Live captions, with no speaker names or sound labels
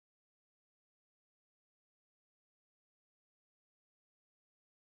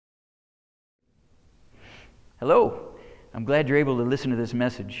Hello. I'm glad you're able to listen to this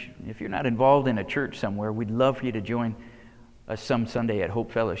message. If you're not involved in a church somewhere, we'd love for you to join us some Sunday at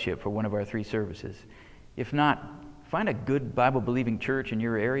Hope Fellowship for one of our 3 services. If not, find a good Bible-believing church in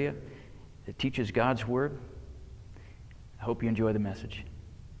your area that teaches God's Word. I hope you enjoy the message.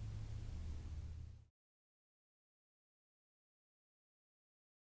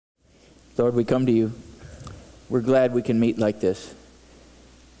 Lord, we come to you. We're glad we can meet like this.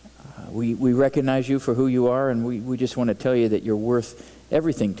 We recognize you for who you are, and we just want to tell you that you're worth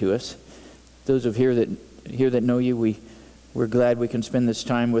everything to us. Those of here that know you, we're glad we can spend this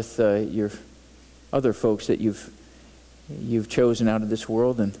time with your other folks that you've chosen out of this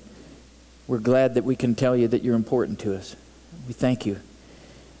world, and we're glad that we can tell you that you're important to us. We thank you.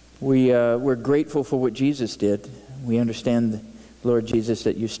 We're grateful for what Jesus did. We understand, Lord Jesus,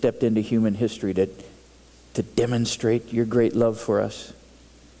 that you stepped into human history to demonstrate your great love for us.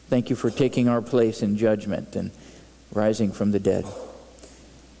 Thank you for taking our place in judgment and rising from the dead.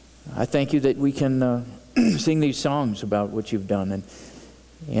 I thank you that we can sing these songs about what you've done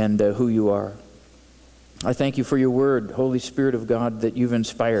and who you are. I thank you for your word, Holy Spirit of God, that you've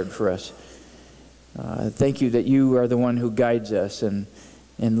inspired for us. Thank you that you are the one who guides us and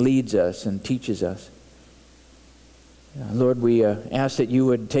leads us and teaches us. Lord, we ask that you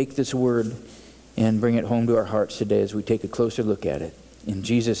would take this word and bring it home to our hearts today as we take a closer look at it. In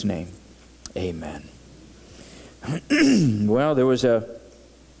Jesus' name, amen. Well, there was a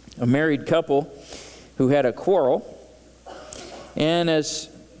married couple who had a quarrel, and as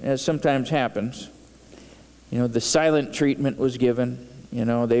sometimes happens, the silent treatment was given.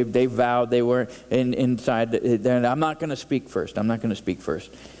 They vowed they were inside. I'm not going to speak first. I'm not going to speak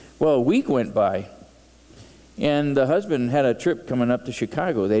first. Well, a week went by, and the husband had a trip coming up to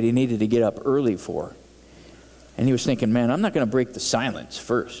Chicago that he needed to get up early for. And he was thinking, man, I'm not going to break the silence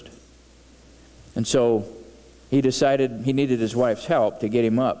first. And so he decided he needed his wife's help to get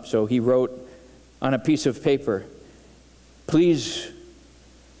him up. So he wrote on a piece of paper, "Please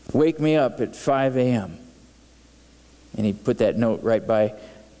wake me up at 5 a.m. And he put that note right by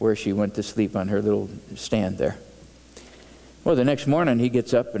where she went to sleep on her little stand there. Well, the next morning he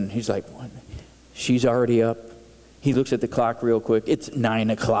gets up and he's like, what? She's already up. He looks at the clock real quick. It's 9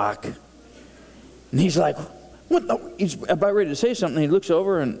 o'clock. And he's like, what? No. He's about ready to say something. He looks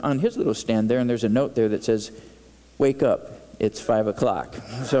over and on his little stand there, and there's a note there that says, wake up. It's 5 o'clock.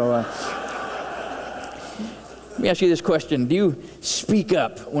 So let me ask you this question. Do you speak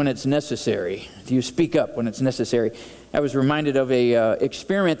up when it's necessary? Do you speak up when it's necessary? I was reminded of a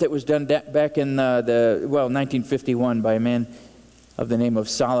experiment that was done back in 1951 by a man of the name of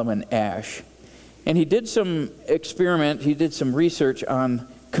Solomon Asch. And he did some research on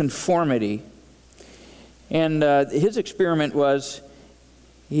conformity. And his experiment was,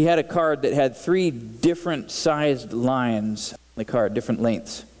 he had a card that had 3 different sized lines on the card, different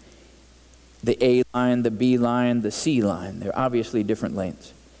lengths. The A line, the B line, the C line. They're obviously different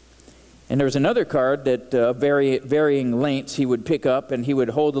lengths. And there was another card that varying lengths he would pick up, and he would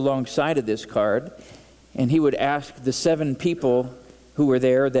hold alongside of this card, and he would ask the 7 people who were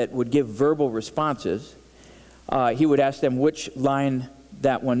there that would give verbal responses, he would ask them which line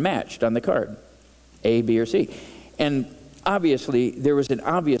that one matched on the card, A, B, or C. And obviously, there was an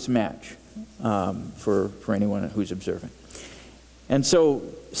obvious match for anyone who's observant. And so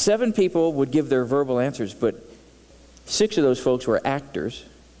 7 people would give their verbal answers, but 6 of those folks were actors,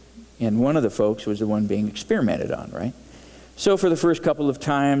 and one of the folks was the one being experimented on, right? So for the first couple of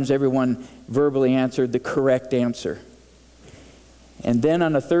times, everyone verbally answered the correct answer. And then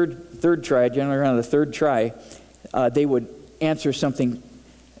on the third try, generally around the 3rd try, they would answer something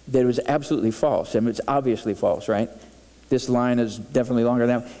that was absolutely false. I mean, it's obviously false, right? This line is definitely longer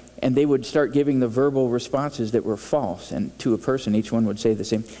than that. And they would start giving the verbal responses that were false. And to a person, each one would say the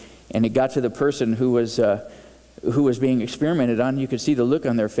same. And it got to the person who was being experimented on. You could see the look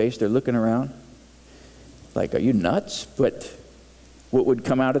on their face. They're looking around like, are you nuts? But what would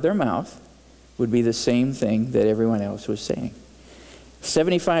come out of their mouth would be the same thing that everyone else was saying.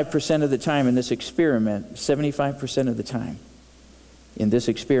 75% of the time in this experiment, 75% of the time in this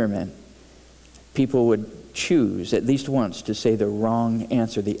experiment, people would choose at least once to say the wrong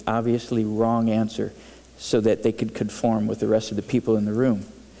answer, the obviously wrong answer, so that they could conform with the rest of the people in the room.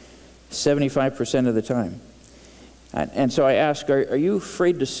 75% of the time. And so I ask, are you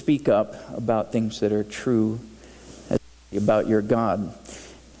afraid to speak up about things that are true about your God?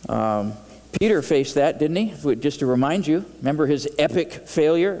 Peter faced that, didn't he? Just to remind you, remember his epic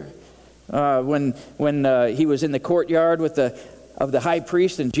failure when he was in the courtyard of the high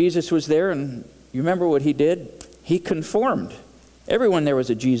priest and Jesus was there, and you remember what he did? He conformed. Everyone there was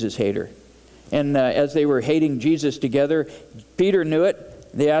a Jesus hater. And as they were hating Jesus together, Peter knew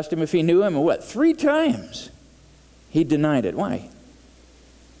it. They asked him if he knew him, and what? 3 times he denied it. Why?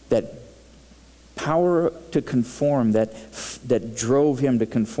 That power to conform that drove him to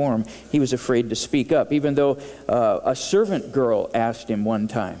conform. He was afraid to speak up, even though a servant girl asked him one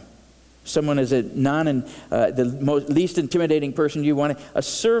time. Someone is the least intimidating person you want. A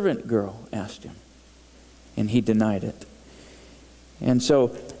servant girl asked him, and he denied it. And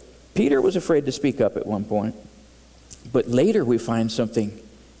so Peter was afraid to speak up at one point. But later we find something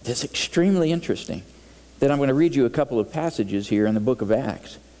that's extremely interesting, that I'm going to read you a couple of passages here in the book of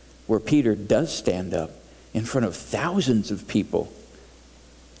Acts where Peter does stand up in front of thousands of people.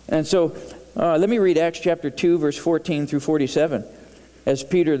 And so let me read Acts chapter 2, verse 14 through 47. As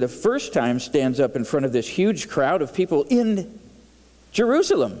Peter the first time stands up in front of this huge crowd of people in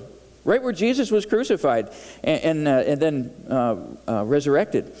Jerusalem, right where Jesus was crucified and then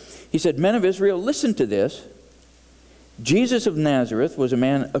resurrected. He said, "Men of Israel, listen to this. Jesus of Nazareth was a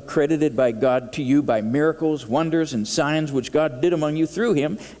man accredited by God to you by miracles, wonders, and signs which God did among you through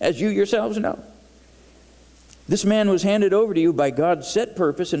him, as you yourselves know. This man was handed over to you by God's set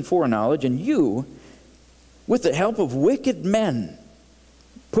purpose and foreknowledge, and you, with the help of wicked men,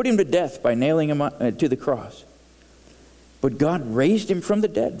 put him to death by nailing him to the cross. But God raised him from the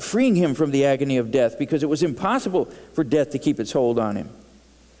dead, freeing him from the agony of death, because it was impossible for death to keep its hold on him."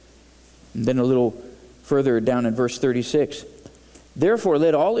 And then a little further down in verse 36, "Therefore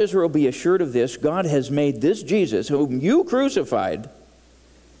let all Israel be assured of this, God has made this Jesus, whom you crucified,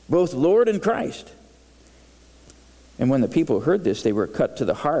 both Lord and Christ." And when the people heard this, they were cut to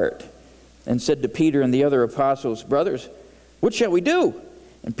the heart and said to Peter and the other apostles, "Brothers, what shall we do?"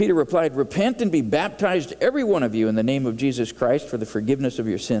 And Peter replied, "Repent and be baptized, every one of you, in the name of Jesus Christ for the forgiveness of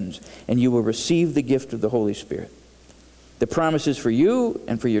your sins, and you will receive the gift of the Holy Spirit. The promise is for you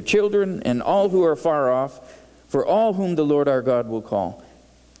and for your children and all who are far off, for all whom the Lord our God will call."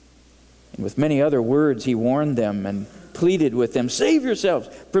 And with many other words he warned them and pleaded with them, "Save yourselves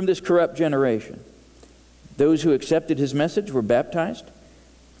from this corrupt generation." Those who accepted his message were baptized,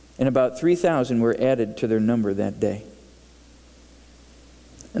 and about 3,000 were added to their number that day.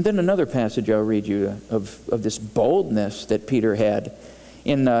 And then another passage I'll read you of this boldness that Peter had.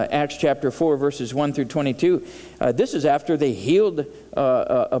 In Acts chapter 4, verses 1 through 22. This is after they healed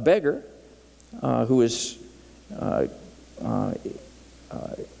a beggar who was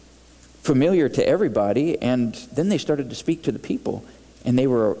familiar to everybody. And then they started to speak to the people. And they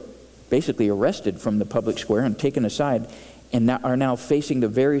were basically arrested from the public square and taken aside, and are now facing the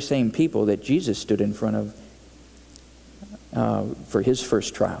very same people that Jesus stood in front of for his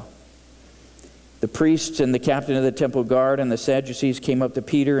first trial. The priests and the captain of the temple guard and the Sadducees came up to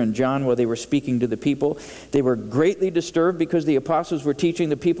Peter and John while they were speaking to the people. They were greatly disturbed because the apostles were teaching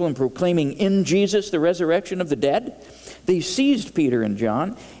the people and proclaiming in Jesus the resurrection of the dead. They seized Peter and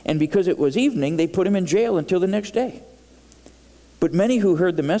John, and because it was evening, they put him in jail until the next day. But many who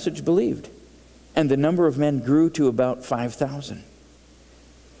heard the message believed, and the number of men grew to about 5,000.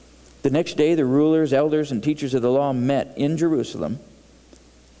 The next day, the rulers, elders, and teachers of the law met in Jerusalem.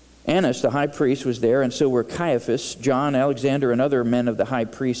 Annas, the high priest, was there, and so were Caiaphas, John, Alexander, and other men of the high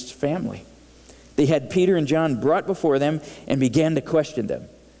priest's family. They had Peter and John brought before them and began to question them.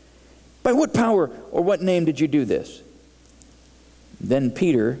 "By what power or what name did you do this?" Then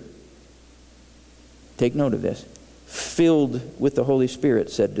Peter, take note of this, filled with the Holy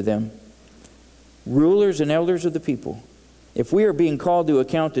Spirit, said to them, "Rulers and elders of the people, if we are being called to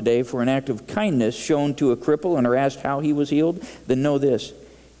account today for an act of kindness shown to a cripple and are asked how he was healed, then know this.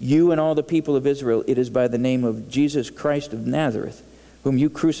 You and all the people of Israel, it is by the name of Jesus Christ of Nazareth, whom you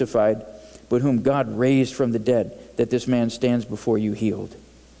crucified, but whom God raised from the dead, that this man stands before you healed.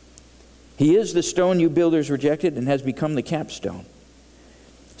 He is the stone you builders rejected and has become the capstone.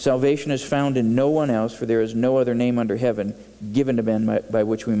 Salvation is found in no one else, for there is no other name under heaven given to men by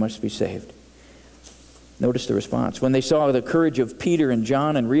which we must be saved." Notice the response. When they saw the courage of Peter and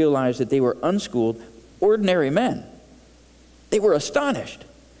John and realized that they were unschooled, ordinary men, they were astonished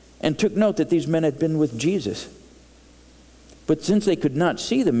and took note that these men had been with Jesus. But since they could not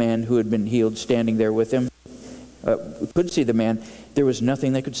see the man who had been healed standing there with him, couldn't see the man, there was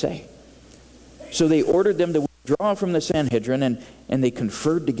nothing they could say. So they ordered them to withdraw from the Sanhedrin, and they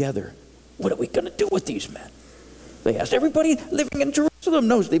conferred together. What are we going to do with these men? They asked. Everybody living in Jerusalem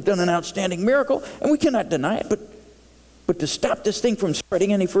knows they've done an outstanding miracle, and we cannot deny it. But to stop this thing from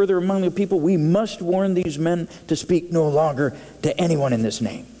spreading any further among the people, we must warn these men to speak no longer to anyone in this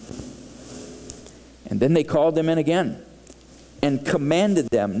name. And then they called them in again and commanded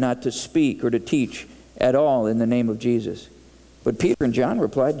them not to speak or to teach at all in the name of Jesus. But Peter and John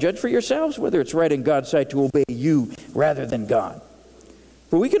replied, "Judge for yourselves whether it's right in God's sight to obey you rather than God.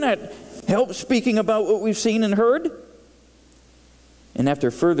 For we cannot help speaking about what we've seen and heard." And after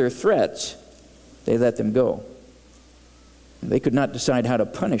further threats, they let them go. They could not decide how to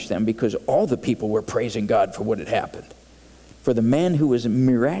punish them because all the people were praising God for what had happened. For the man who was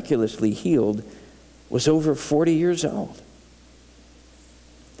miraculously healed was over 40 years old.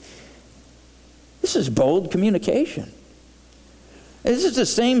 This is bold communication. This is the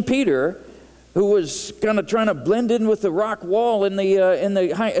same Peter who was kind of trying to blend in with the rock wall in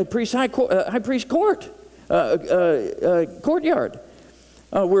the high priest courtyard,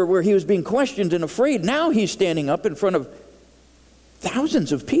 where he was being questioned and afraid. Now he's standing up in front of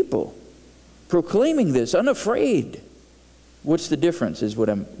thousands of people, proclaiming this, unafraid. What's the difference? Is what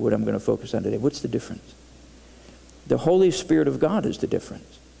I'm going to focus on today. What's the difference? The Holy Spirit of God is the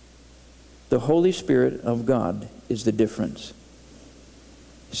difference. The Holy Spirit of God is the difference.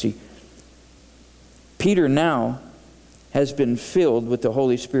 See, Peter now has been filled with the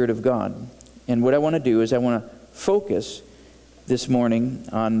Holy Spirit of God. And what I want to do is I want to focus this morning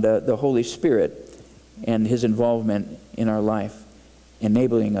on the Holy Spirit and His involvement in our life,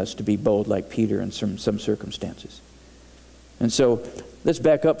 enabling us to be bold like Peter in some circumstances. And so let's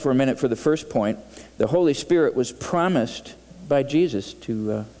back up for a minute for the first point. The Holy Spirit was promised by Jesus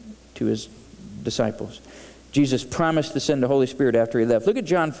to His disciples. Jesus promised to send the Holy Spirit after He left. Look at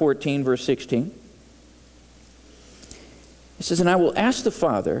John 14, verse 16. It says, "And I will ask the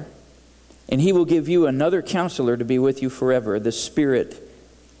Father, and He will give you another counselor to be with you forever, the Spirit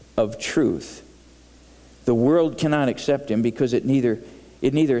of truth. The world cannot accept Him because it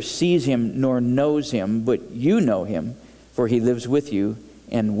neither sees Him nor knows Him, but you know Him, for He lives with you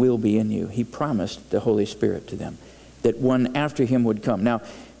and will be in you." He promised the Holy Spirit to them, that one after Him would come. Now,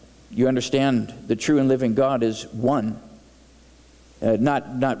 you understand the true and living God is one.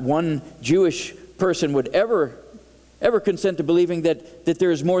 Not one Jewish person would ever consent to believing that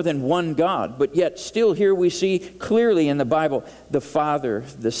there is more than one God. But yet still here we see clearly in the Bible the Father,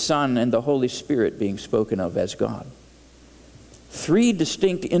 the Son, and the Holy Spirit being spoken of as God. Three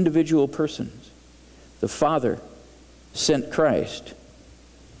distinct individual persons. The Father sent Christ,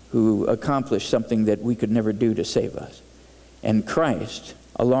 who accomplished something that we could never do to save us. And Christ,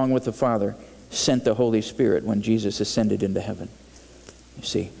 along with the Father, sent the Holy Spirit when Jesus ascended into heaven. You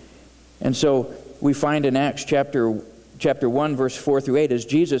see. And so we find in Acts chapter 1, verse 4 through 8, as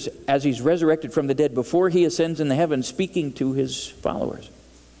Jesus, as He's resurrected from the dead, before He ascends into heaven, speaking to His followers.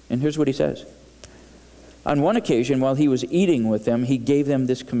 And here's what He says. On one occasion, while He was eating with them, He gave them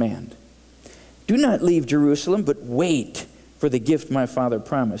this command: "Do not leave Jerusalem, but wait for the gift my Father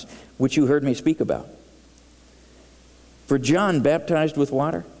promised, which you heard me speak about. For John baptized with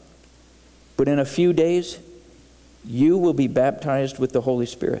water, but in a few days you will be baptized with the Holy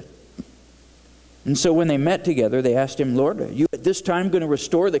Spirit." And so when they met together, they asked Him, "Lord, are you at this time going to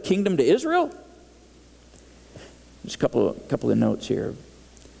restore the kingdom to Israel?" Just a couple of notes here.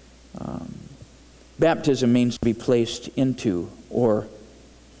 Baptism means to be placed into, or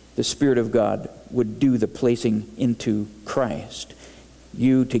the Spirit of God would do the placing into Christ.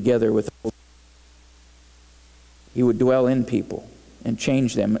 You together with the Holy Spirit. He would dwell in people and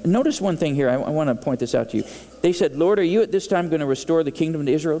change them. Notice one thing here. I want to point this out to you. They said, "Lord, are you at this time going to restore the kingdom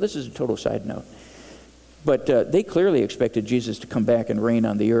to Israel?" This is a total side note. But they clearly expected Jesus to come back and reign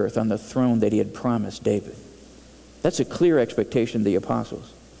on the earth, on the throne that He had promised David. That's a clear expectation of the apostles.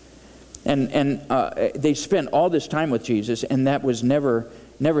 And they spent all this time with Jesus, and that was never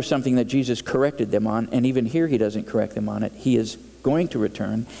something that Jesus corrected them on. And even here He doesn't correct them on it. He is going to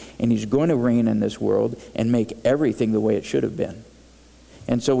return, and He's going to reign in this world and make everything the way it should have been.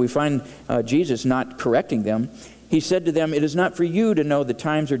 And so we find Jesus not correcting them. He said to them, "It is not for you to know the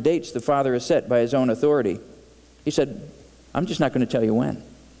times or dates the Father has set by His own authority." He said, "I'm just not going to tell you when,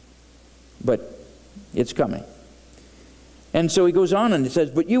 but it's coming." And so He goes on and He says,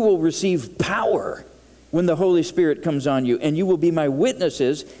 "But you will receive power when the Holy Spirit comes on you, and you will be my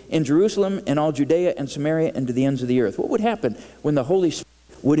witnesses in Jerusalem and all Judea and Samaria and to the ends of the earth." What would happen when the Holy Spirit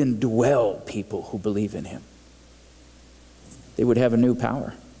would indwell people who believe in Him? They would have a new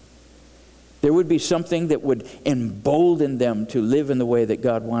power. There would be something that would embolden them to live in the way that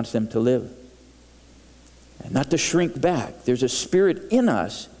God wants them to live. And not to shrink back. There's a spirit in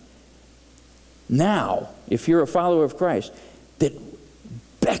us now, if you're a follower of Christ, that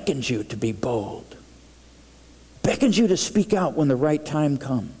beckons you to be bold. Beckons you to speak out when the right time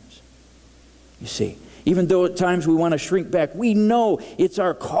comes. You see, even though at times we want to shrink back, we know it's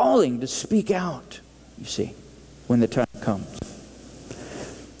our calling to speak out, you see, when the time comes.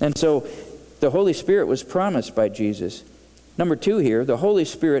 And so the Holy Spirit was promised by Jesus. Number 2 here, the Holy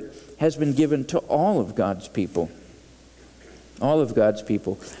Spirit has been given to all of God's people. All of God's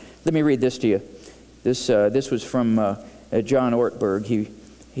people. Let me read this to you. This was from John Ortberg.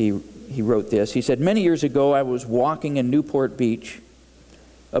 He wrote this. He said, "Many years ago I was walking in Newport Beach,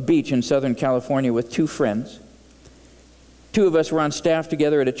 a beach in Southern California, with 2 friends. 2 of us were on staff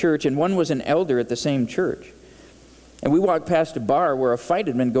together at a church, and one was an elder at the same church. And we walked past a bar where a fight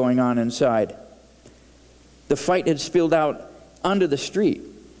had been going on inside. The fight had spilled out onto the street,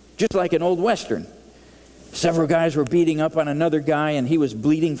 just like an old Western. Several guys were beating up on another guy, and he was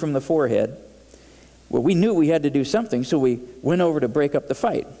bleeding from the forehead. Well, we knew we had to do something, so we went over to break up the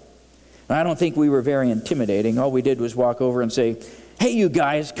fight. I don't think we were very intimidating. All we did was walk over and say, 'Hey, you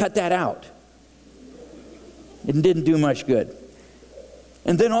guys, cut that out.' It didn't do much good.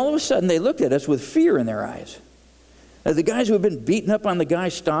 And then all of a sudden, they looked at us with fear in their eyes. The guys who had been beating up on the guy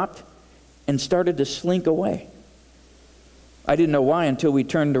stopped and started to slink away. I didn't know why until we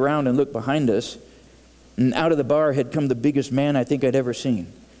turned around and looked behind us, and out of the bar had come the biggest man I think I'd ever seen.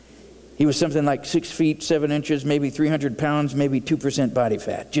 He was something like 6 feet, 7 inches, maybe 300 pounds, maybe 2% body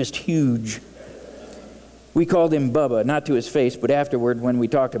fat. Just huge. We called him Bubba, not to his face, but afterward when we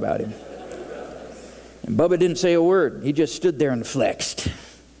talked about him. And Bubba didn't say a word. He just stood there and flexed.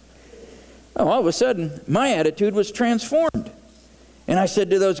 Oh, all of a sudden, my attitude was transformed. And I said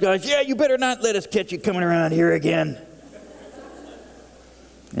to those guys, "Yeah, you better not let us catch you coming around here again."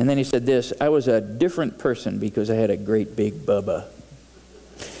 And then he said this, "I was a different person because I had a great big Bubba."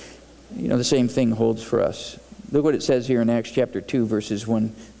 You know, the same thing holds for us. Look what it says here in Acts chapter 2, verses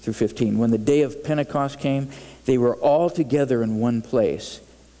 1 through 15. When the day of Pentecost came, they were all together in one place.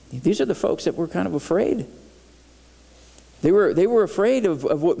 These are the folks that were kind of afraid. They were afraid of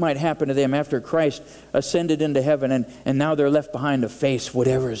what might happen to them after Christ ascended into heaven, and now they're left behind to face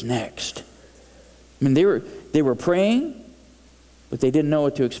whatever is next. I mean, they were praying, but they didn't know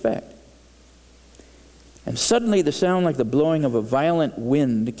what to expect. And suddenly the sound like the blowing of a violent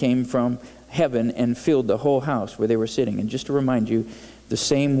wind came from heaven and filled the whole house where they were sitting. And just to remind you, the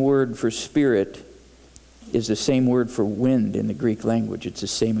same word for spirit is the same word for wind in the Greek language. It's the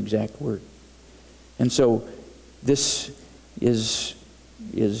same exact word. And so this is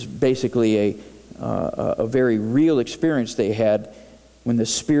basically a very real experience they had when the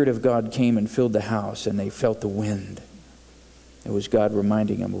Spirit of God came and filled the house and they felt the wind. It was God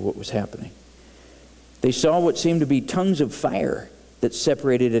reminding them of what was happening. They saw what seemed to be tongues of fire that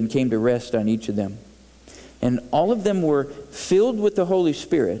separated and came to rest on each of them. And all of them were filled with the Holy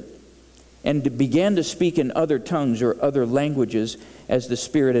Spirit and began to speak in other tongues or other languages as the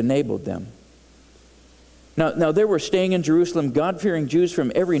Spirit enabled them. Now there were staying in Jerusalem God-fearing Jews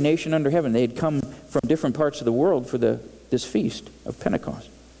from every nation under heaven. They had come from different parts of the world for this feast of Pentecost.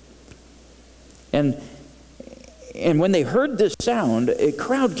 And when they heard this sound, a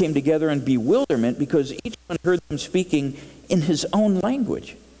crowd came together in bewilderment because each one heard them speaking in his own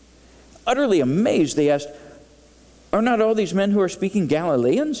language. Utterly amazed, they asked, "Are not all these men who are speaking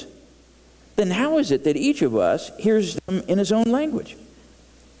Galileans? Then how is it that each of us hears them in his own language?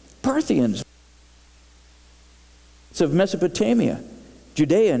 Parthians of Mesopotamia,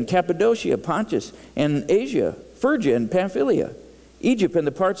 Judea and Cappadocia, Pontus and Asia, Phrygia and Pamphylia, Egypt and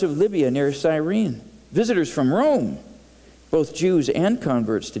the parts of Libya near Cyrene, visitors from Rome, both Jews and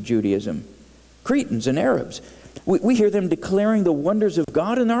converts to Judaism, Cretans and Arabs. We hear them declaring the wonders of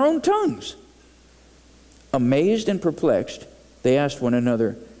God in their own tongues." Amazed and perplexed, they asked one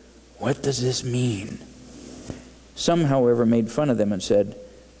another, "What does this mean?" Some, however, made fun of them and said,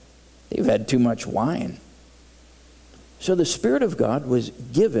 "They've had too much wine." So the Spirit of God was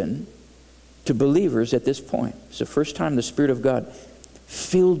given to believers at this point. It's the first time the Spirit of God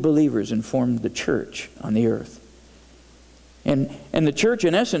filled believers and formed the church on the earth. And the church,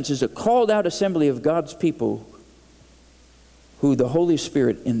 in essence, is a called out assembly of God's people who the Holy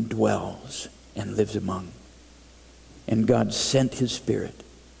Spirit indwells and lives among. And God sent His Spirit.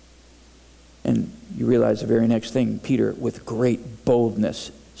 And you realize the very next thing, Peter, with great boldness,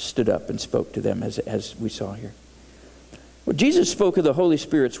 stood up and spoke to them as we saw here. Well, Jesus spoke of the Holy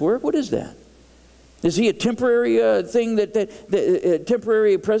Spirit's work. What is that? Is He a temporary thing, that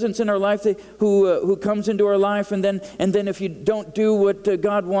temporary presence in our life who comes into our life and then if you don't do what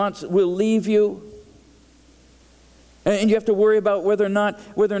God wants, will leave you? And you have to worry about whether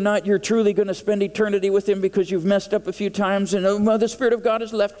or not you're truly going to spend eternity with Him because you've messed up a few times and, oh, the Spirit of God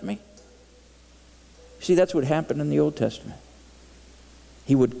has left me. See, that's what happened in the Old Testament.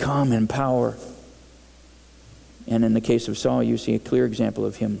 He would come in power. And in the case of Saul, you see a clear example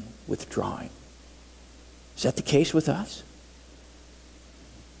of him withdrawing. Is that the case with us?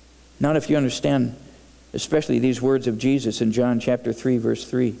 Not if you understand especially these words of Jesus in John chapter 3, verse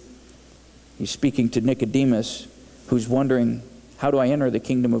 3. He's speaking to Nicodemus, who's wondering, how do I enter the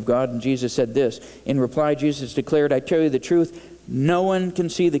kingdom of God? And Jesus said this. In reply, Jesus declared, I tell you the truth, no one can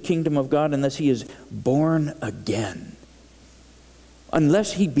see the kingdom of God unless he is born again.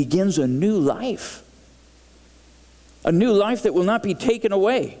 Unless he begins a new life. A new life that will not be taken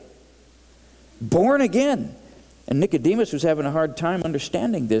away. Born again. And Nicodemus was having a hard time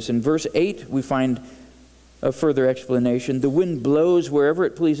understanding this. In verse 8, we find a further explanation. The wind blows wherever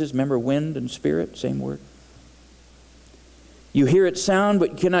it pleases. Remember, wind and spirit, same word. You hear its sound,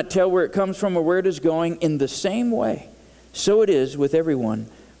 but you cannot tell where it comes from or where it is going. In the same way, so it is with everyone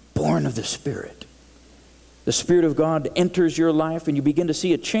born of the Spirit. The Spirit of God enters your life and you begin to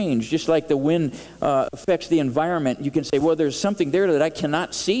see a change, just like the wind affects the environment. You can say, well, there's something there that I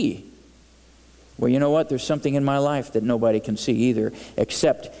cannot see. Well, you know what? There's something in my life that nobody can see either,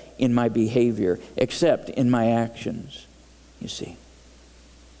 except in my behavior, except in my actions, you see.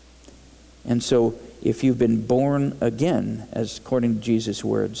 And so, if you've been born again, as according to Jesus'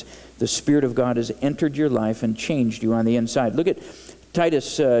 words, the Spirit of God has entered your life and changed you on the inside. Look at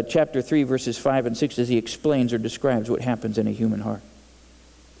Titus chapter 3, verses 5 and 6 as he explains or describes what happens in a human heart.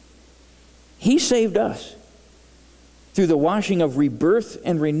 He saved us through the washing of rebirth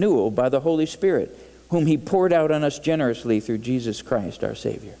and renewal by the Holy Spirit, whom he poured out on us generously through Jesus Christ, our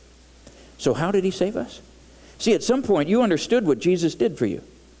Savior. So how did he save us? See, at some point you understood what Jesus did for you.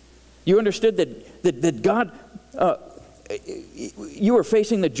 You understood that God, you were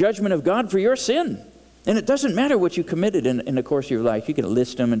facing the judgment of God for your sin. And it doesn't matter what you committed in the course of your life. You can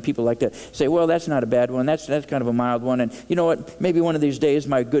list them, and people like to say, well, that's not a bad one. That's kind of a mild one. And you know what? Maybe one of these days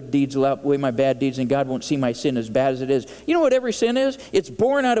my good deeds will outweigh my bad deeds, and God won't see my sin as bad as it is. You know what every sin is? It's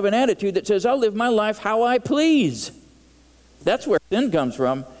born out of an attitude that says, I'll live my life how I please. That's where sin comes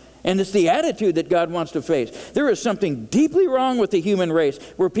from. And it's the attitude that God wants to face. There is something deeply wrong with the human race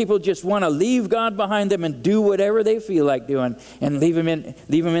where people just want to leave God behind them and do whatever they feel like doing and leave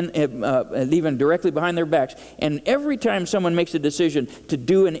him directly behind their backs. And every time someone makes a decision to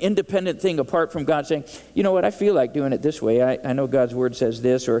do an independent thing apart from God, saying, you know what, I feel like doing it this way. I know God's word says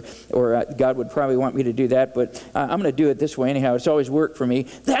this, or God would probably want me to do that, but I'm going to do it this way anyhow. It's always worked for me.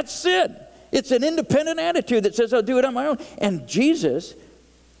 That's sin. It's an independent attitude that says I'll do it on my own. And Jesus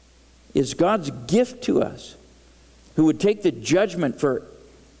is God's gift to us, who would take the judgment for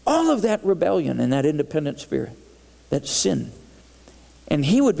all of that rebellion and that independent spirit, that sin. And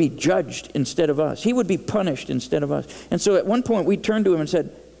he would be judged instead of us. He would be punished instead of us. And so at one point we turned to him and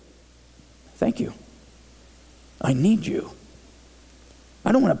said, thank you. I need you.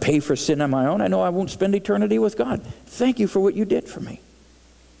 I don't want to pay for sin on my own. I know I won't spend eternity with God. Thank you for what you did for me.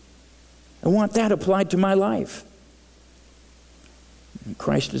 I want that applied to my life. And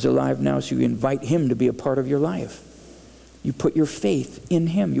Christ is alive now, so you invite him to be a part of your life. You put your faith in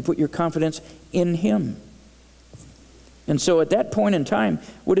him. You put your confidence in him. And so at that point in time,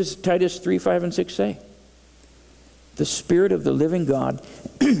 what does Titus 3, 5, and 6 say? The Spirit of the living God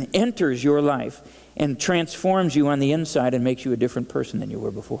enters your life and transforms you on the inside and makes you a different person than you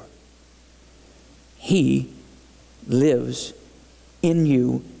were before. He lives in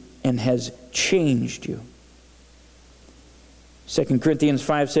you and has changed you. 2 Corinthians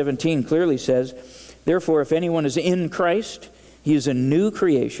 5:17 clearly says, therefore, if anyone is in Christ, he is a new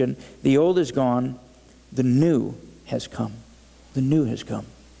creation. The old is gone. The new has come. The new has come.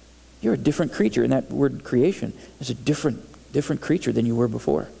 You're a different creature. And that word creation is a different creature than you were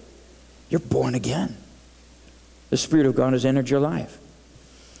before. You're born again. The Spirit of God has entered your life.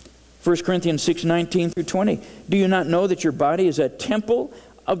 1 Corinthians 6:19 through 20. Do you not know that your body is a temple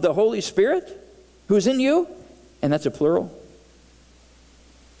of the Holy Spirit who is in you? And that's a plural.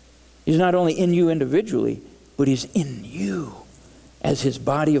 He's not only in you individually, but he's in you as his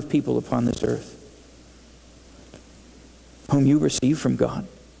body of people upon this earth, whom you receive from God.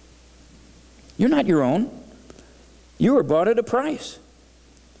 You're not your own. You were bought at a price.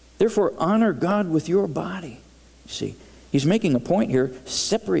 Therefore, honor God with your body. You see, he's making a point here.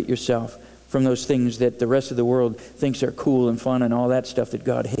 Separate yourself from those things that the rest of the world thinks are cool and fun and all that stuff that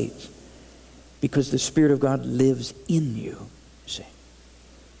God hates. Because the Spirit of God lives in you. See.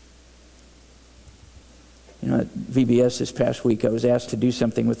 You know, at VBS this past week, I was asked to do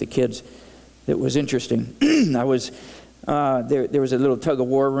something with the kids that was interesting. There was a little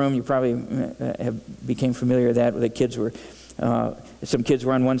tug-of-war room. You probably became familiar with that, where the kids were, some kids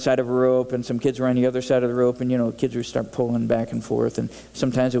were on one side of a rope, and some kids were on the other side of the rope, and, you know, kids would start pulling back and forth, and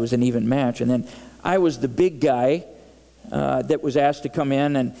sometimes it was an even match. And then I was the big guy that was asked to come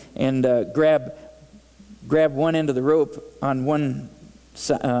in and grab one end of the rope on one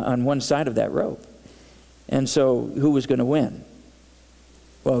side of that rope. And so who was going to win?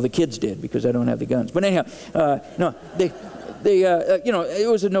 Well, the kids did, because I don't have the guns. But anyhow, no, it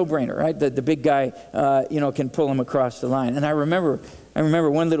was a no-brainer, right? The big guy, can pull them across the line. And I remember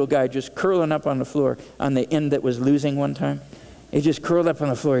one little guy just curling up on the floor on the end that was losing one time. He just curled up on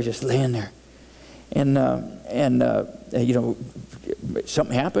the floor, just laying there. And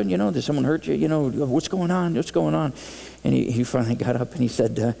something happened, did someone hurt you? What's going on? What's going on? And he finally got up and he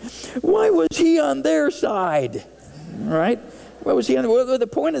said, why was he on their side? Right? Why was he on? Well, the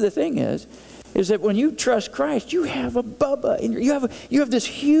point of the thing is that when you trust Christ, you have a Bubba. You have this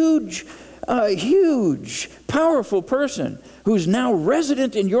huge, powerful person who's now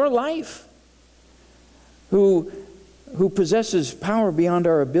resident in your life, who possesses power beyond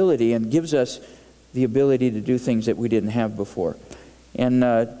our ability and gives us the ability to do things that we didn't have before. And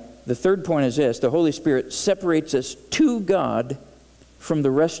the third point is this: the Holy Spirit separates us to God from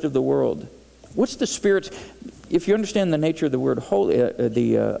the rest of the world. What's the Spirit's? If you understand the nature of the word holy,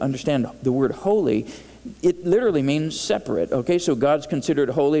 understand the word holy, it literally means separate. Okay, so God's considered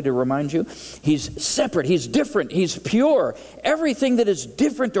holy, to remind you. He's separate, He's different, He's pure. Everything that is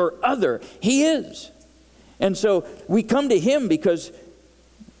different or other, He is. And so we come to Him because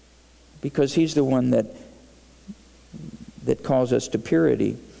He's the one that calls us to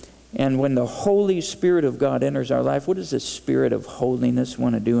purity. And when the Holy Spirit of God enters our life, what does the Spirit of holiness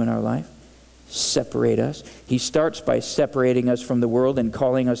want to do in our life? Separate us. He starts by separating us from the world and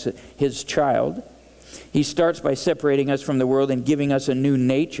calling us His child. He starts by separating us from the world and giving us a new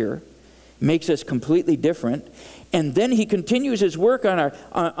nature, makes us completely different. And then He continues His work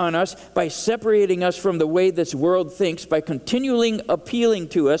on us by separating us from the way this world thinks, by continually appealing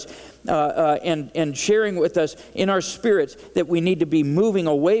to us and sharing with us in our spirits that we need to be moving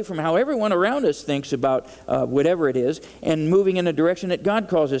away from how everyone around us thinks about whatever it is, and moving in a direction that God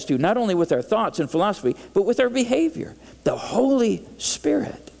calls us to, not only with our thoughts and philosophy, but with our behavior. The Holy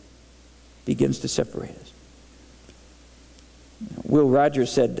Spirit begins to separate us. Will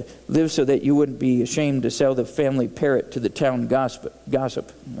Rogers said, live so that you wouldn't be ashamed to sell the family parrot to the town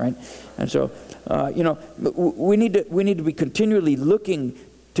gossip, right? And so, we need to be continually looking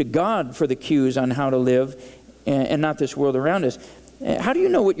to God for the cues on how to live, and not this world around us. How do you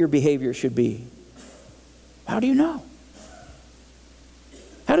know what your behavior should be? How do you know?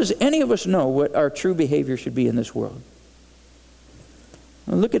 How does any of us know what our true behavior should be in this world?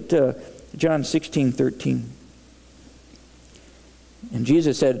 Well, look at John 16:13. And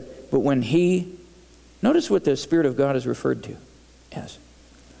Jesus said, but when He, notice what the Spirit of God is referred to as.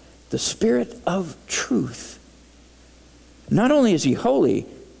 The Spirit of truth. Not only is He holy,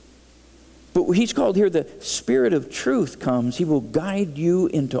 but He's called here the Spirit of truth comes. He will guide you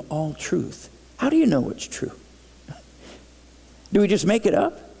into all truth. How do you know what's true? Do we just make it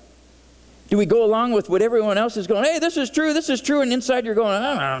up? Do we go along with what everyone else is going, hey, this is true, and inside you're going,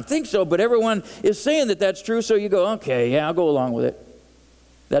 I don't think so, but everyone is saying that that's true, so you go, okay, yeah, I'll go along with it.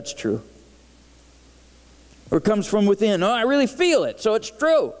 That's true. Or it comes from within. Oh, I really feel it, so it's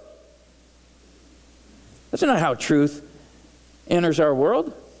true. That's not how truth enters our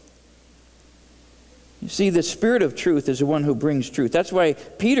world. You see, the Spirit of truth is the one who brings truth. That's why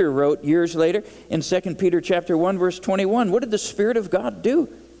Peter wrote years later in 2 Peter chapter 1, verse 21, what did the Spirit of God do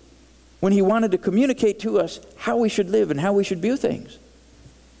when He wanted to communicate to us how we should live and how we should view things?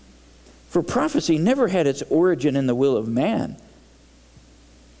 For prophecy never had its origin in the will of man,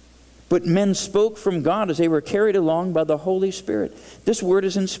 but men spoke from God as they were carried along by the Holy Spirit. This word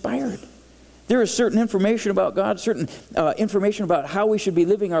is inspired. There is certain information about God, certain information about how we should be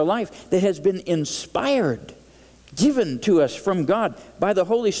living our life that has been inspired, given to us from God by the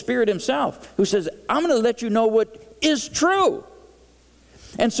Holy Spirit Himself, who says, I'm going to let you know what is true.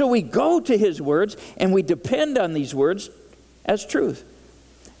 And so we go to His words and we depend on these words as truth.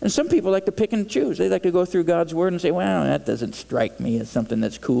 And some people like to pick and choose. They like to go through God's Word and say, well, that doesn't strike me as something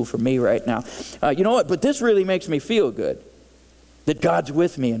that's cool for me right now. You know what? But this really makes me feel good, that God's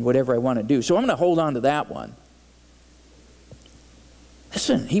with me in whatever I want to do. So I'm going to hold on to that one.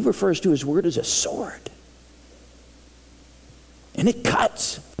 Listen, He refers to His Word as a sword. And it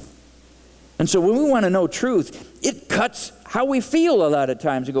cuts. And so when we want to know truth, it cuts how we feel a lot of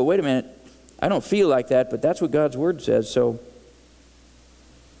times. You go, wait a minute, I don't feel like that, but that's what God's Word says, so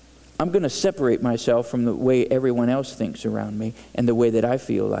I'm going to separate myself from the way everyone else thinks around me and the way that I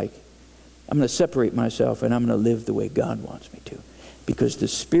feel like. I'm going to separate myself and I'm going to live the way God wants me to. Because the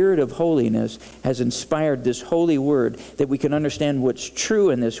Spirit of holiness has inspired this holy word that we can understand what's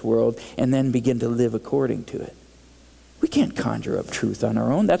true in this world and then begin to live according to it. We can't conjure up truth on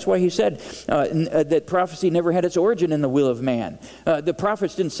our own. That's why he said that prophecy never had its origin in the will of man. The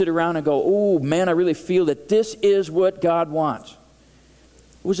prophets didn't sit around and go, oh man, I really feel that this is what God wants.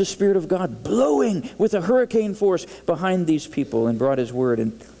 It was the Spirit of God blowing with a hurricane force behind these people and brought his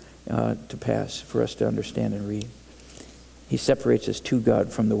word to pass for us to understand and read. He separates us to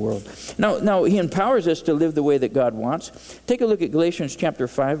God from the world. Now, he empowers us to live the way that God wants. Take a look at Galatians chapter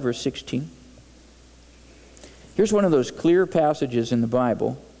 5, verse 16. Here's one of those clear passages in the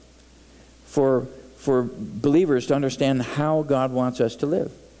Bible for believers to understand how God wants us to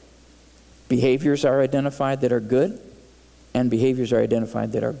live. Behaviors are identified that are good, and behaviors are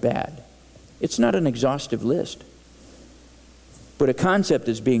identified that are bad. It's not an exhaustive list, but a concept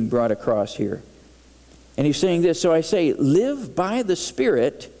is being brought across here. And he's saying this, so I say, live by the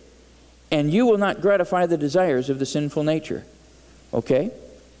Spirit, and you will not gratify the desires of the sinful nature. Okay?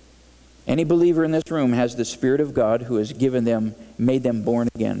 Any believer in this room has the Spirit of God who has given them, made them born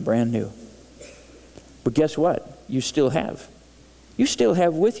again, brand new. But guess what? You still have. You still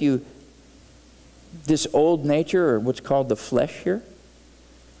have with you this old nature, or what's called the flesh here.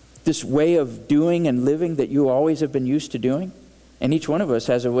 This way of doing and living that you always have been used to doing. And each one of us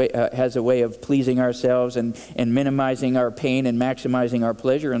has a way of pleasing ourselves and minimizing our pain and maximizing our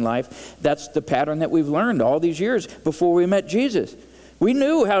pleasure in life. That's the pattern that we've learned all these years before we met Jesus. We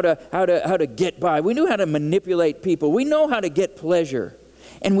knew how to get by. We knew how to manipulate people. We know how to get pleasure.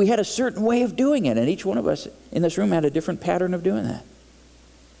 And we had a certain way of doing it. And each one of us in this room had a different pattern of doing that.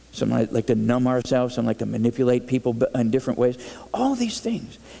 Some like to numb ourselves. Some like to manipulate people in different ways. All these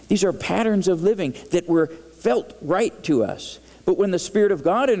things. These are patterns of living that were felt right to us. But when the Spirit of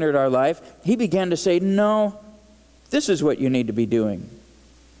God entered our life, He began to say, no, this is what you need to be doing.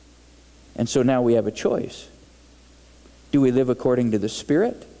 And so now we have a choice. Do we live according to the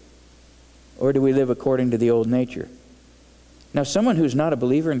Spirit? Or do we live according to the old nature? Now, someone who's not a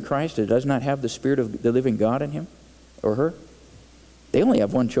believer in Christ, who does not have the Spirit of the living God in him or her, they only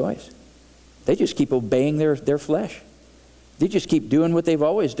have one choice. They just keep obeying their flesh. They just keep doing what they've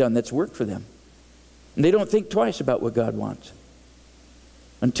always done that's worked for them. And they don't think twice about what God wants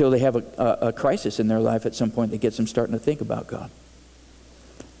until they have a crisis in their life at some point that gets them starting to think about God.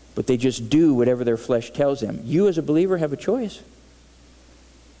 But they just do whatever their flesh tells them. You as a believer have a choice.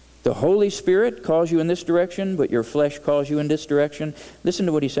 The Holy Spirit calls you in this direction, but your flesh calls you in this direction. Listen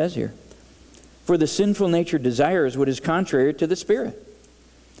to what he says here. For the sinful nature desires what is contrary to the Spirit,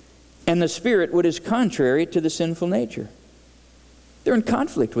 and the Spirit what is contrary to the sinful nature. They're in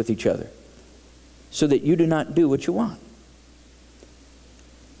conflict with each other, so that you do not do what you want.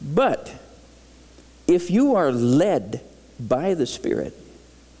 But if you are led by the Spirit,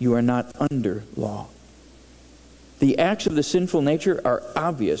 you are not under law. The acts of the sinful nature are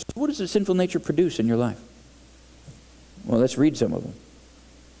obvious. What does the sinful nature produce in your life? Well, let's read some of them.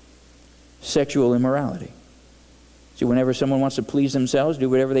 Sexual immorality. See, whenever someone wants to please themselves, do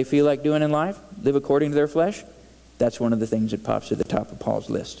whatever they feel like doing in life, live according to their flesh, that's one of the things that pops at the top of Paul's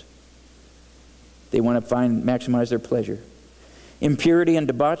list. They want to maximize their pleasure. Impurity and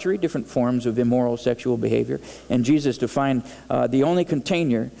debauchery, different forms of immoral sexual behavior. And Jesus defined the only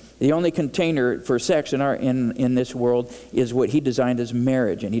container for sex in this world is what he designed as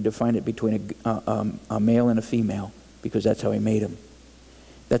marriage. And he defined it between a male and a female, because that's how he made them.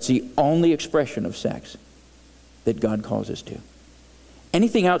 That's the only expression of sex that God calls us to.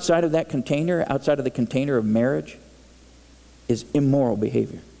 Anything outside of that container, outside of the container of marriage, is immoral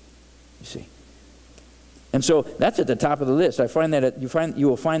behavior, you see. And so that's at the top of the list. You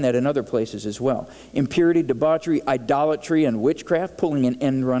will find that in other places as well. Impurity, debauchery, idolatry, and witchcraft, pulling an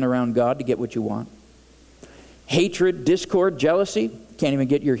end run around God to get what you want. Hatred, discord, jealousy, can't even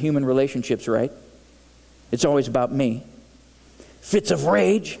get your human relationships right. It's always about me. Fits of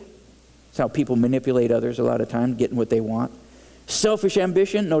rage, that's how people manipulate others a lot of times, getting what they want. Selfish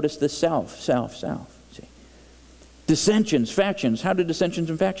ambition, notice the self. See? Dissensions, factions. How do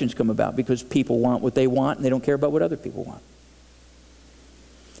dissensions and factions come about? Because people want what they want and they don't care about what other people want.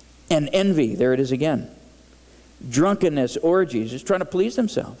 And envy, there it is again. Drunkenness, orgies, just trying to please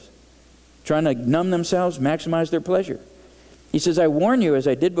themselves. Trying to numb themselves, maximize their pleasure. He says, I warn you, as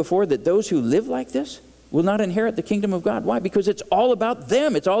I did before, that those who live like this will not inherit the kingdom of God. Why? Because it's all about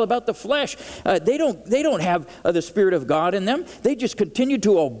them. It's all about the flesh. They don't have the Spirit of God in them. They just continue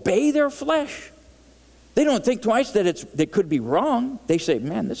to obey their flesh. They don't think twice that it could be wrong. They say,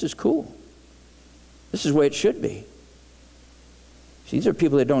 man, this is cool. This is the way it should be. See, these are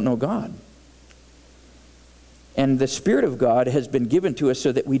people that don't know God. And the Spirit of God has been given to us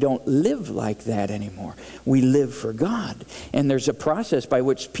so that we don't live like that anymore. We live for God. And there's a process by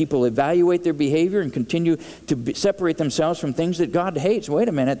which people evaluate their behavior and continue to separate themselves from things that God hates. Wait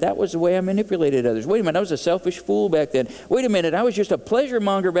a minute, that was the way I manipulated others. Wait a minute, I was a selfish fool back then. Wait a minute, I was just a pleasure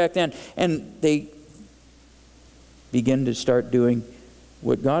monger back then. And they begin to start doing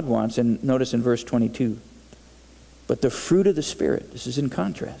what God wants. And notice in verse 22, but the fruit of the Spirit, this is in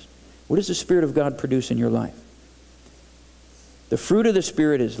contrast. What does the Spirit of God produce in your life? The fruit of the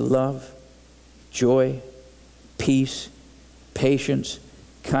Spirit is love, joy, peace, patience,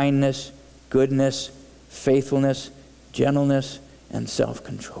 kindness, goodness, faithfulness, gentleness, and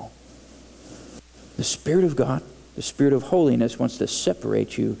self-control. The Spirit of God, the Spirit of holiness, wants to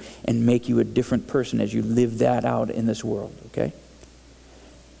separate you and make you a different person as you live that out in this world, okay?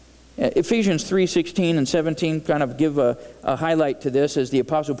 Ephesians 3:16 and 17 kind of give a highlight to this as the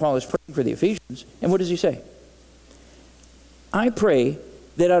Apostle Paul is praying for the Ephesians. And what does he say? I pray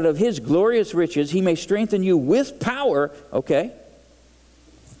that out of His glorious riches He may strengthen you with power, okay?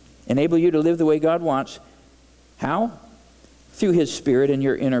 Enable you to live the way God wants. How? Through His Spirit in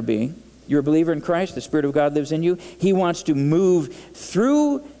your inner being. You're a believer in Christ. The Spirit of God lives in you. He wants to move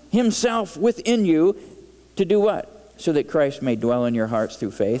through Himself within you to do what? So that Christ may dwell in your hearts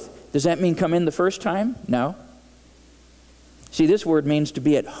through faith. Does that mean come in the first time? No. See, this word means to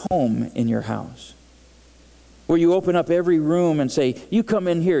be at home in your house. Where you open up every room and say, you come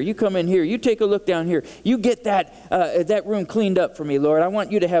in here, you come in here, you take a look down here, you get that room cleaned up for me, Lord. I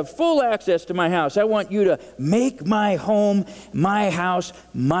want you to have full access to my house. I want you to make my home, my house,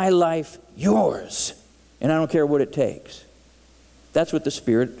 my life yours. And I don't care what it takes. That's what the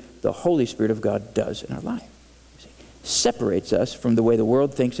Spirit, the Holy Spirit of God does in our life. Separates us from the way the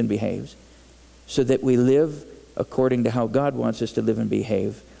world thinks and behaves so that we live according to how God wants us to live and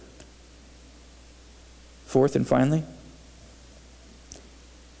behave. Fourth and finally,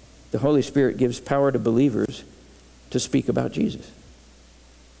 the Holy Spirit gives power to believers to speak about Jesus.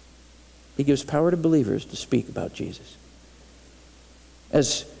 He gives power to believers to speak about Jesus.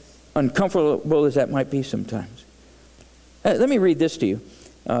 As uncomfortable as that might be sometimes. Let me read this to you.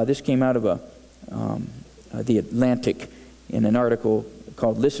 This came out of The Atlantic in an article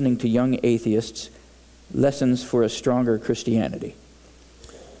called Listening to Young Atheists, Lessons for a Stronger Christianity.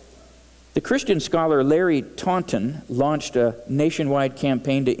 The Christian scholar Larry Taunton launched a nationwide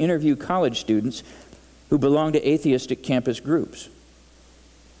campaign to interview college students who belong to atheistic campus groups.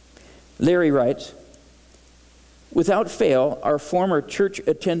 Larry writes, without fail, our former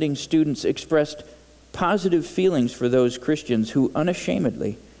church-attending students expressed positive feelings for those Christians who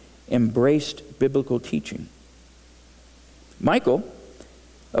unashamedly embraced biblical teaching. Michael,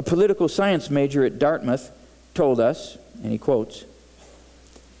 a political science major at Dartmouth, told us, and he quotes,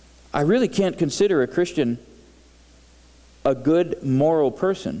 I really can't consider a Christian a good moral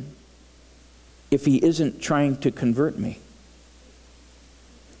person if he isn't trying to convert me.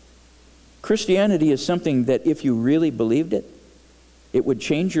 Christianity is something that if you really believed it, it would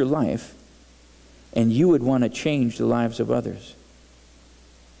change your life and you would want to change the lives of others.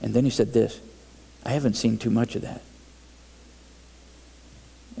 And then he said this, I haven't seen too much of that.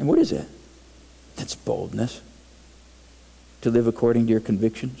 And what is it? That's boldness. To live according to your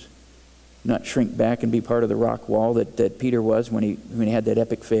convictions. Not shrink back and be part of the rock wall that Peter was when he had that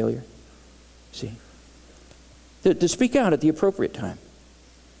epic failure. See? To speak out at the appropriate time.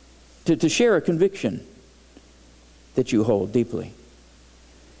 To share a conviction that you hold deeply.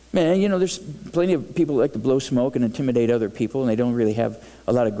 Man, you know, there's plenty of people who like to blow smoke and intimidate other people, and they don't really have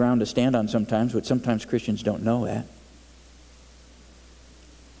a lot of ground to stand on sometimes, but sometimes Christians don't know that.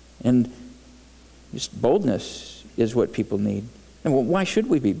 And just boldness is what people need. And why should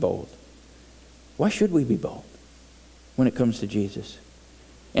we be bold? Why should we be bold when it comes to Jesus?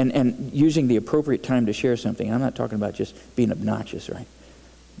 And using the appropriate time to share something. I'm not talking about just being obnoxious, right?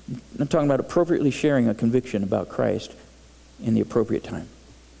 I'm talking about appropriately sharing a conviction about Christ in the appropriate time.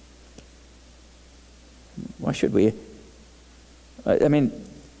 Why should we? I mean,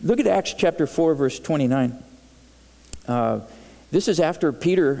 look at Acts chapter 4, verse 29. This is after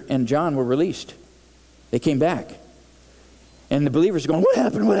Peter and John were released. They came back. And the believers are going, what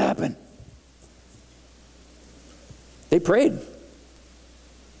happened? What happened? They prayed.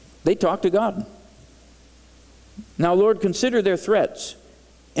 They talked to God. Now, Lord, consider their threats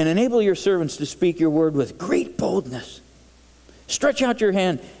and enable your servants to speak your word with great boldness. Stretch out your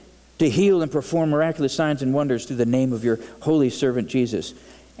hand to heal and perform miraculous signs and wonders through the name of your holy servant Jesus.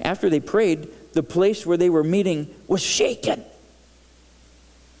 After they prayed, the place where they were meeting was shaken.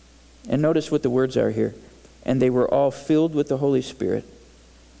 And notice what the words are here. And they were all filled with the Holy Spirit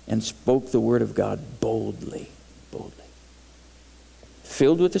and spoke the word of God boldly.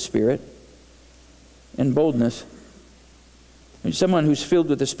 filled with the Spirit and boldness. And someone who's filled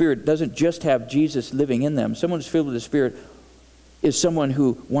with the Spirit doesn't just have Jesus living in them. Someone who's filled with the Spirit is someone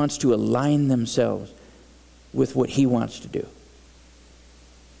who wants to align themselves with what He wants to do.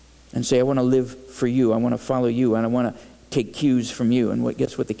 And say, I want to live for you. I want to follow you. And I want to take cues from you. And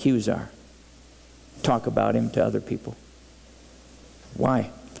guess what the cues are? Talk about Him to other people. Why?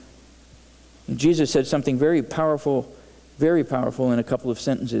 And Jesus said something very powerful in a couple of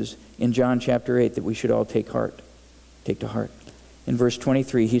sentences in John chapter 8 that we should all take to heart. In verse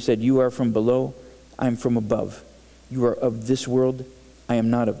 23, He said, you are from below, I am from above. You are of this world, I am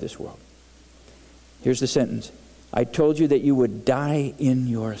not of this world. Here's the sentence. I told you that you would die in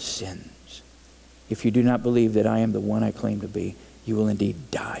your sins. If you do not believe that I am the one I claim to be, you will indeed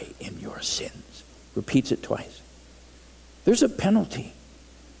die in your sins. Repeats it twice. There's a penalty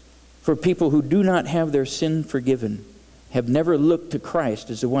for people who do not have their sin forgiven, have never looked to Christ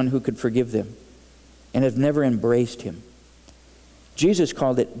as the one who could forgive them, and have never embraced Him. Jesus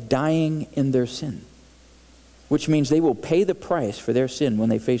called it dying in their sin, which means they will pay the price for their sin when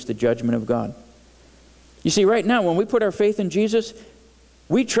they face the judgment of God. You see, right now, when we put our faith in Jesus,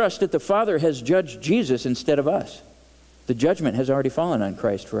 we trust that the Father has judged Jesus instead of us. The judgment has already fallen on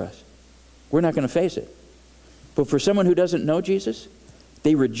Christ for us. We're not going to face it. But for someone who doesn't know Jesus,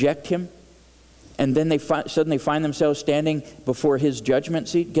 they reject Him, and then they suddenly find themselves standing before His judgment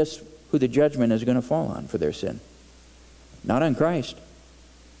seat. Guess who the judgment is going to fall on for their sin? Not on Christ.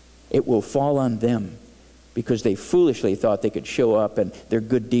 It will fall on them because they foolishly thought they could show up and their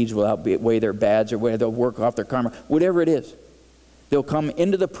good deeds will outweigh their bads, or where they'll work off their karma, whatever it is. They'll come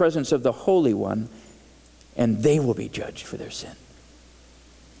into the presence of the Holy One and they will be judged for their sin.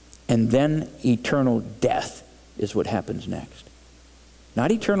 And then eternal death is what happens next.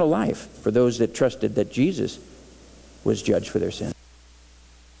 Not eternal life for those that trusted that Jesus was judged for their sin.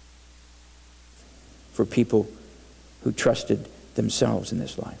 For people who trusted themselves in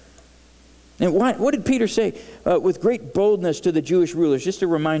this life. And what did Peter say? With great boldness to the Jewish rulers, just to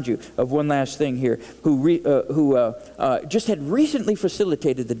remind you of one last thing here, who just had recently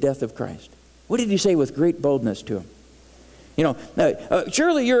facilitated the death of Christ. What did he say with great boldness to him? You know,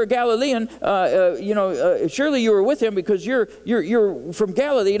 surely you're a Galilean. Surely you were with him because you're from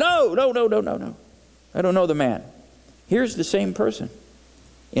Galilee. No. I don't know the man. Here's the same person.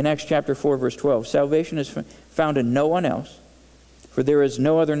 In Acts chapter 4, verse 12, salvation is found in no one else, for there is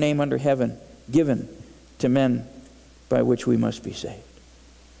no other name under heaven given to men by which we must be saved.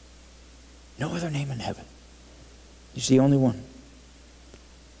 No other name in heaven. He's the only one.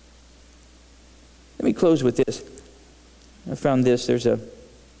 Let me close with this. I found this. There's a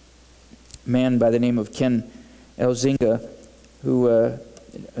man by the name of Ken Elzinga who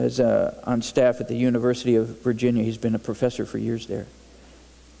is on staff at the University of Virginia. He's been a professor for years there.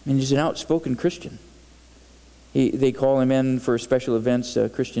 And he's an outspoken Christian. They call him in for special events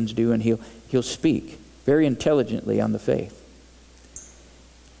Christians do, and he'll speak very intelligently on the faith.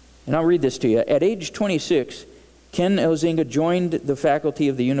 And I'll read this to you. At age 26, Ken Elzinga joined the faculty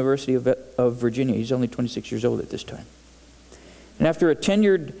of the University of Virginia. He's only 26 years old at this time. And after a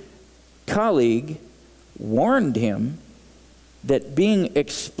tenured colleague warned him that being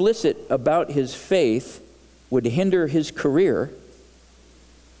explicit about his faith would hinder his career,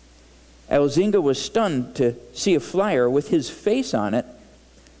 Elzinga was stunned to see a flyer with his face on it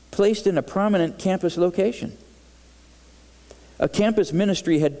placed in a prominent campus location. A campus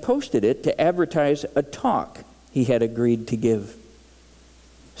ministry had posted it to advertise a talk he had agreed to give.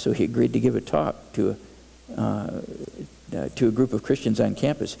 So he agreed to give a talk to a group of Christians on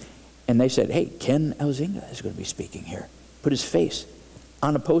campus. And they said, hey, Ken Elzinga is going to be speaking here. Put his face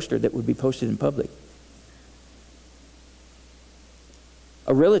on a poster that would be posted in public.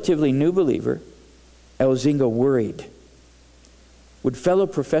 A relatively new believer, Elzinga worried. Would fellow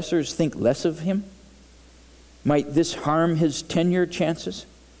professors think less of him? Might this harm his tenure chances?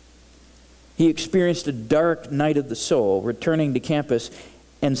 He experienced a dark night of the soul, returning to campus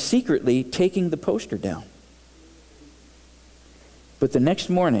and secretly taking the poster down. But the next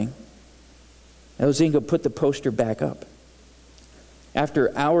morning, Elzinga put the poster back up.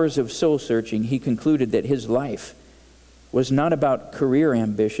 After hours of soul searching, he concluded that his life was not about career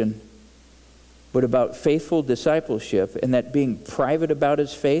ambition, but about faithful discipleship, and that being private about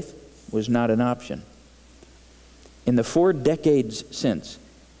his faith was not an option. In the 4 decades since,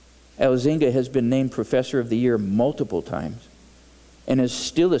 Elzinga has been named Professor of the Year multiple times and is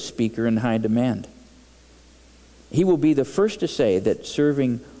still a speaker in high demand. He will be the first to say that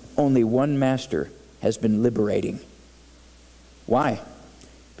serving only one master has been liberating. Why?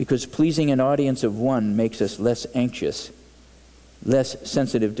 Because pleasing an audience of one makes us less anxious less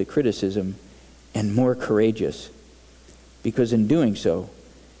sensitive to criticism, and more courageous. Because in doing so,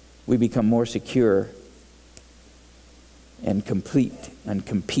 we become more secure and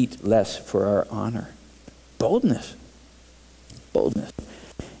compete less for our honor. Boldness. Boldness.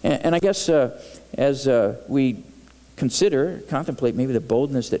 And I guess as we contemplate maybe the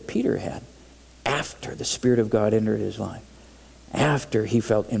boldness that Peter had after the Spirit of God entered his life, after he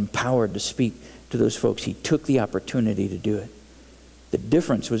felt empowered to speak to those folks, he took the opportunity to do it. The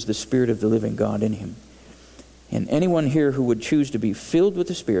difference was the Spirit of the living God in him. And anyone here who would choose to be filled with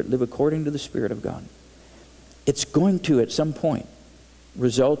the Spirit, live according to the Spirit of God, it's going to, at some point,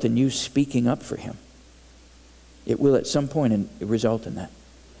 result in you speaking up for Him. It will, at some point, result in that.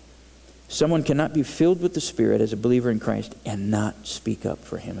 Someone cannot be filled with the Spirit as a believer in Christ and not speak up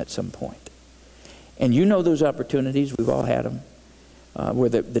for Him at some point. And you know those opportunities. We've all had them. Where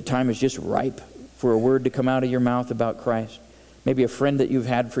the time is just ripe for a word to come out of your mouth about Christ. Maybe a friend that you've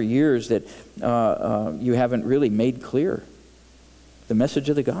had for years that you haven't really made clear the message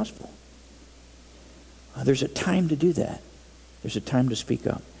of the gospel. There's a time to do that. There's a time to speak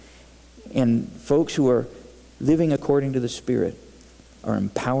up. And folks who are living according to the Spirit are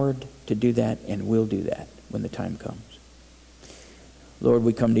empowered to do that and will do that when the time comes. Lord,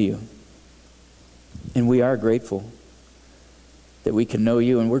 we come to you. And we are grateful that we can know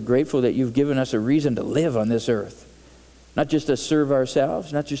you. And we're grateful that you've given us a reason to live on this earth. Not just to serve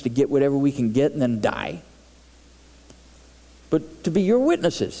ourselves, not just to get whatever we can get and then die, but to be your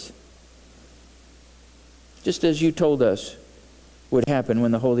witnesses. Just as you told us would happen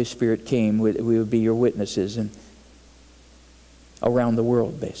when the Holy Spirit came, we would be your witnesses and around the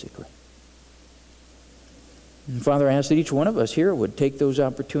world, basically. And Father, I ask that each one of us here would take those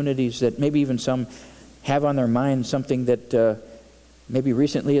opportunities that maybe even some have on their mind, something that maybe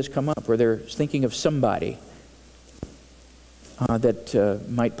recently has come up, where they're thinking of somebody that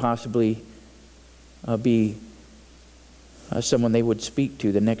might possibly be someone they would speak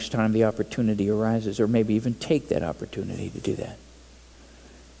to the next time the opportunity arises, or maybe even take that opportunity to do that.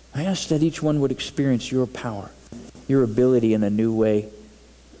 I ask that each one would experience your power, your ability in a new way,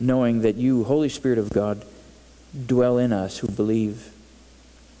 knowing that you, Holy Spirit of God, dwell in us who believe.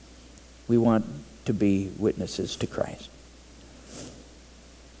 We want to be witnesses to Christ.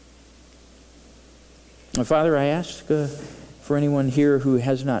 Father, I ask for anyone here who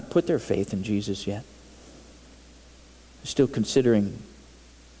has not put their faith in Jesus yet, still considering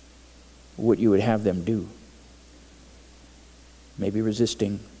what you would have them do, maybe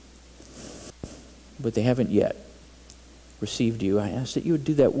resisting, but they haven't yet received you. I ask that you would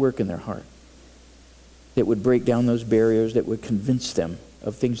do that work in their heart, that would break down those barriers, that would convince them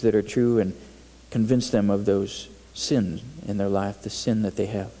of things that are true and convince them of those sins in their life, the sin that they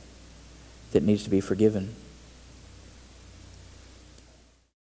have that needs to be forgiven.